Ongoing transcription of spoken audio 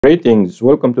Greetings,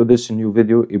 welcome to this new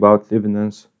video about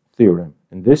Thevenin's theorem.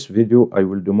 In this video, I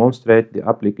will demonstrate the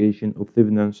application of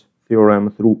Thevenin's theorem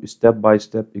through a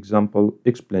step-by-step example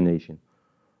explanation.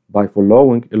 By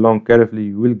following along carefully,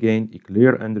 you will gain a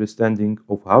clear understanding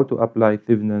of how to apply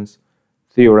Thevenin's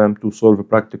theorem to solve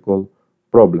practical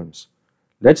problems.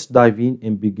 Let's dive in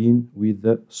and begin with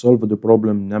the solve the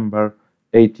problem number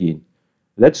 18.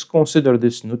 Let's consider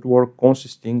this network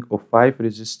consisting of 5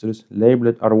 resistors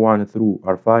labeled R1 through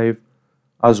R5,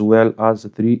 as well as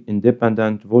 3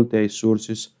 independent voltage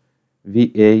sources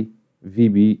VA,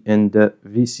 VB, and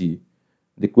VC.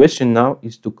 The question now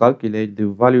is to calculate the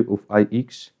value of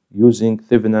Ix using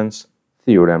Thevenin's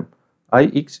theorem.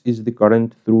 Ix is the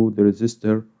current through the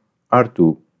resistor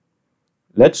R2.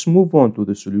 Let's move on to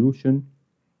the solution.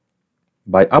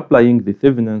 By applying the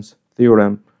Thevenin's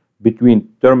theorem between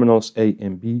terminals A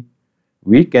and B,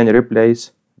 we can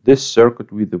replace this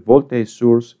circuit with the voltage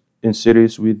source in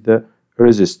series with the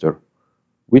resistor,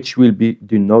 which will be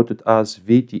denoted as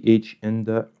VTH and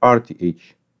RTH.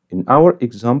 In our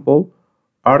example,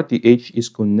 RTH is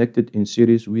connected in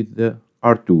series with the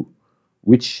R2,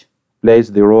 which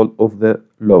plays the role of the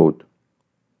load.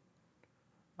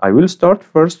 I will start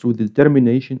first with the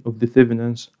determination of the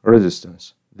Thevenin's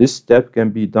resistance. This step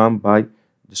can be done by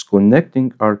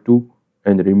disconnecting R2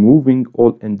 and removing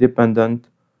all independent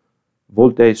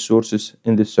voltage sources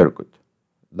in the circuit.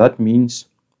 That means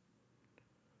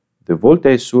the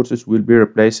voltage sources will be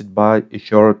replaced by a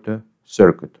short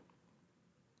circuit.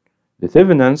 The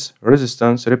Thevenin's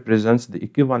resistance represents the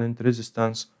equivalent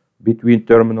resistance between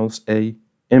terminals A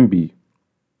and B.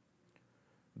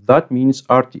 That means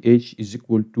RTH is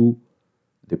equal to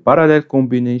the parallel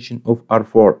combination of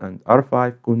R4 and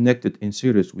R5 connected in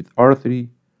series with R3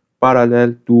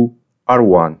 parallel to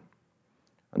R1.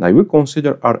 And I will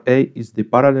consider RA is the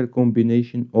parallel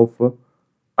combination of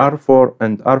R4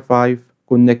 and R5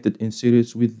 connected in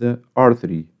series with the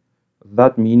R3.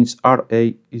 That means RA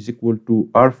is equal to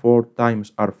R4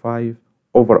 times R5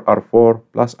 over R4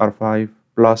 plus R5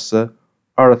 plus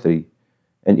R3.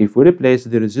 And if we replace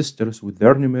the resistors with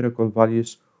their numerical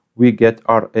values, we get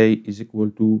RA is equal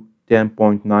to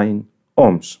 10.9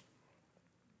 ohms.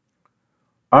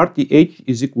 RTH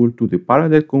is equal to the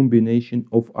parallel combination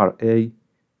of RA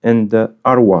and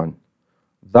R1.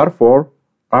 Therefore,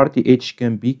 RTH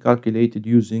can be calculated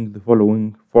using the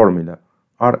following formula: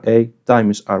 RA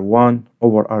times R1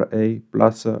 over RA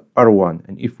plus R1.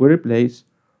 And if we replace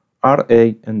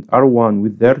RA and R1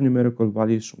 with their numerical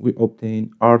values, we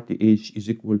obtain RTH is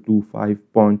equal to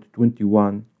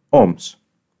 5.21 ohms.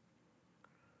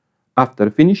 After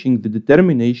finishing the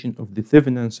determination of the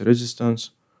Thevenin's resistance,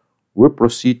 we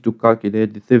proceed to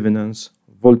calculate the Thevenin's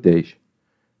voltage.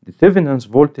 The Thevenin's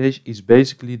voltage is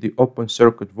basically the open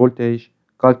circuit voltage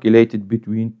calculated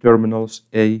between terminals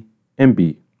A and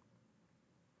B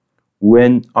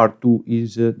when R2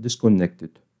 is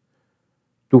disconnected.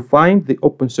 To find the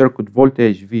open circuit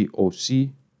voltage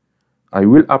VOC, I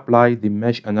will apply the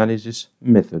mesh analysis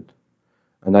method,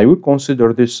 and I will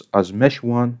consider this as mesh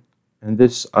 1, and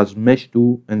this as mesh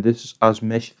 2, and this as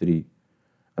mesh 3.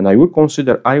 And I will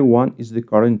consider I1 is the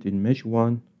current in mesh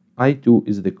 1, I2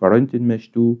 is the current in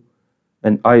mesh 2,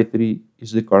 and I3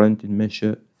 is the current in mesh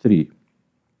 3.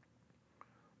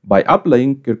 By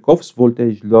applying Kirchhoff's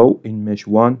voltage law in mesh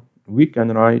 1, we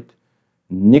can write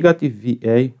negative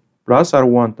VA plus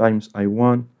R1 times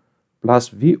I1 plus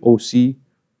VOC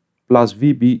plus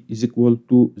VB is equal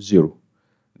to 0.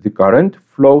 The current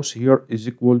flows here is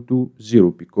equal to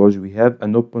 0 because we have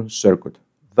an open circuit.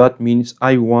 That means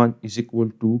I1 is equal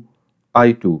to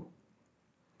I2.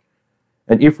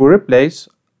 And if we replace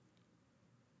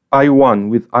I1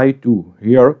 with I2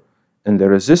 here and the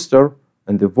resistor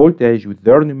and the voltage with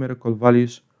their numerical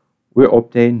values, we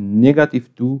obtain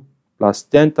negative 2 plus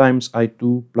 10 times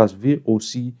I2 plus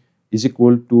VOC is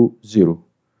equal to 0.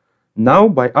 Now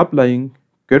by applying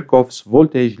Kirchhoff's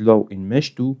voltage law in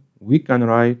mesh 2, we can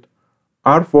write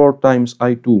R4 times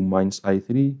I2 minus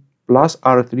I3 plus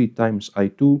R3 times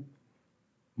I2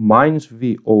 minus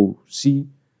VOC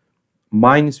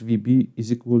minus VB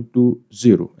is equal to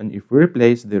 0. And if we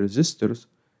replace the resistors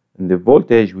and the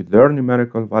voltage with their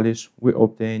numerical values, we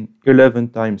obtain 11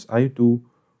 times I2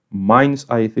 minus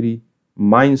I3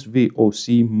 minus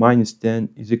VOC minus 10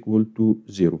 is equal to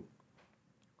 0.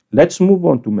 Let's move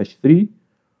on to mesh 3.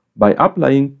 By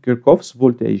applying Kirchhoff's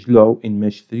voltage law in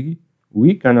mesh 3,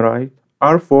 we can write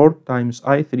R4 times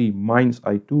I3 minus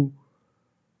I2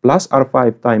 plus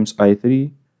R5 times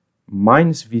I3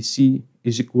 minus VC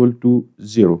is equal to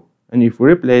 0. And if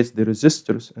we replace the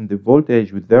resistors and the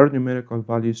voltage with their numerical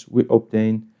values, we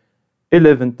obtain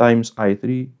 11 times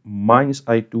I3 minus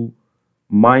I2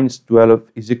 minus 12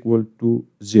 is equal to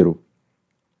 0.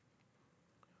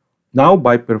 Now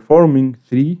by performing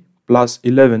 3 plus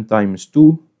 11 times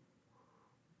 2,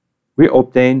 we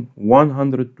obtain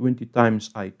 120 times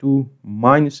I2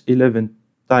 minus 11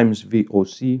 times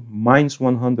VOC minus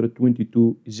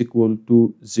 122 is equal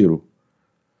to 0.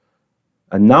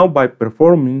 And now by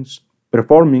performing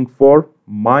 4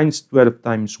 minus 12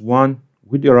 times 1,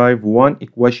 we derive one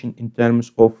equation in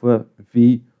terms of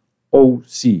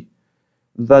VOC.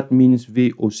 That means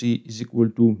VOC is equal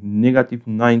to negative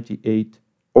 98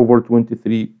 over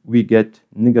 23. We get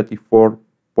negative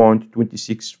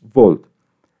 4.26 volt.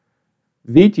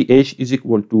 VTH is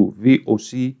equal to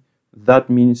VOC. That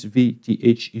means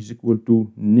VTH is equal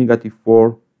to negative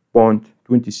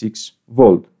 4.26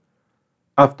 volt.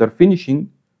 After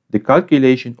finishing the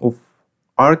calculation of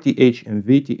RTH and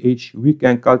VTH, we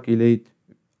can calculate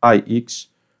IX.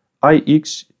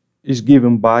 IX is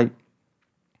given by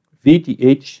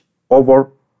VTH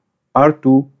over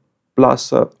R2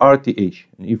 plus RTH.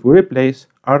 And if we replace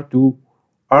R2,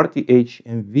 RTH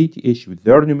and VTH with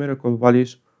their numerical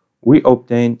values, we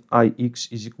obtain IX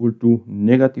is equal to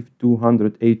negative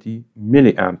 280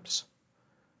 milliamps.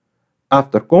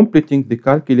 After completing the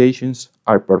calculations,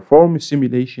 I perform a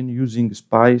simulation using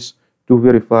SPICE to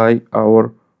verify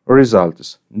our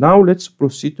results. Now let's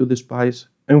proceed to the SPICE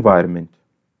environment.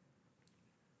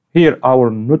 Here our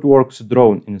networks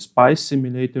drawn in SPICE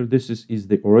simulator. This is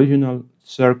the original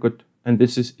circuit and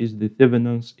this is the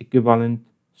Thevenin's equivalent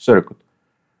circuit.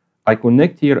 I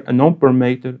connect here a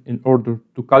non-permeter in order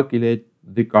to calculate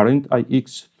the current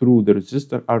IX through the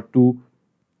resistor R2,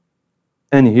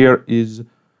 and here is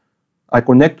I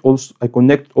connect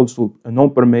also a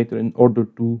non-permeter in order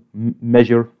to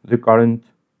measure the current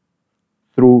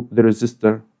through the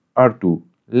resistor R2.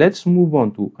 Let's move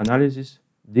on to analysis.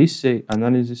 This say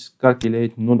analysis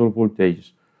calculate nodal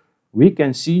voltages. We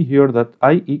can see here that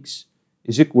IX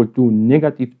is equal to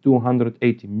negative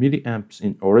 280 milliamps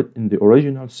in the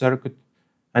original circuit,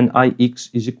 and IX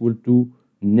is equal to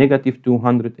negative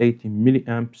 280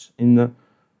 milliamps in the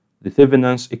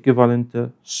Thevenin's equivalent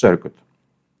circuit.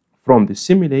 From the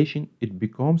simulation, it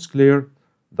becomes clear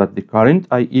that the current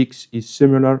IX is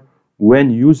similar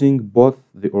when using both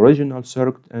the original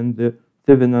circuit and the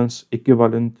Thevenin's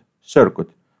equivalent circuit.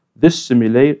 This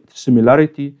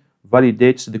similarity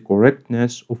validates the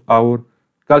correctness of our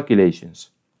calculations.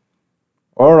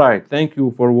 Alright, thank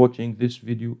you for watching this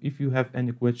video. If you have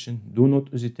any question, do not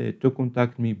hesitate to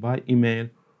contact me by email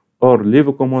or leave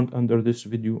a comment under this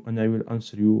video and I will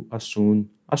answer you as soon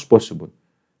as possible.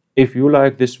 If you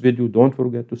like this video, don't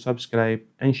forget to subscribe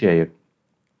and share.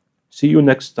 See you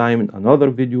next time in another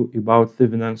video about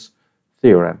Thevenin's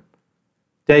theorem.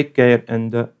 Take care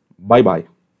and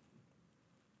bye-bye.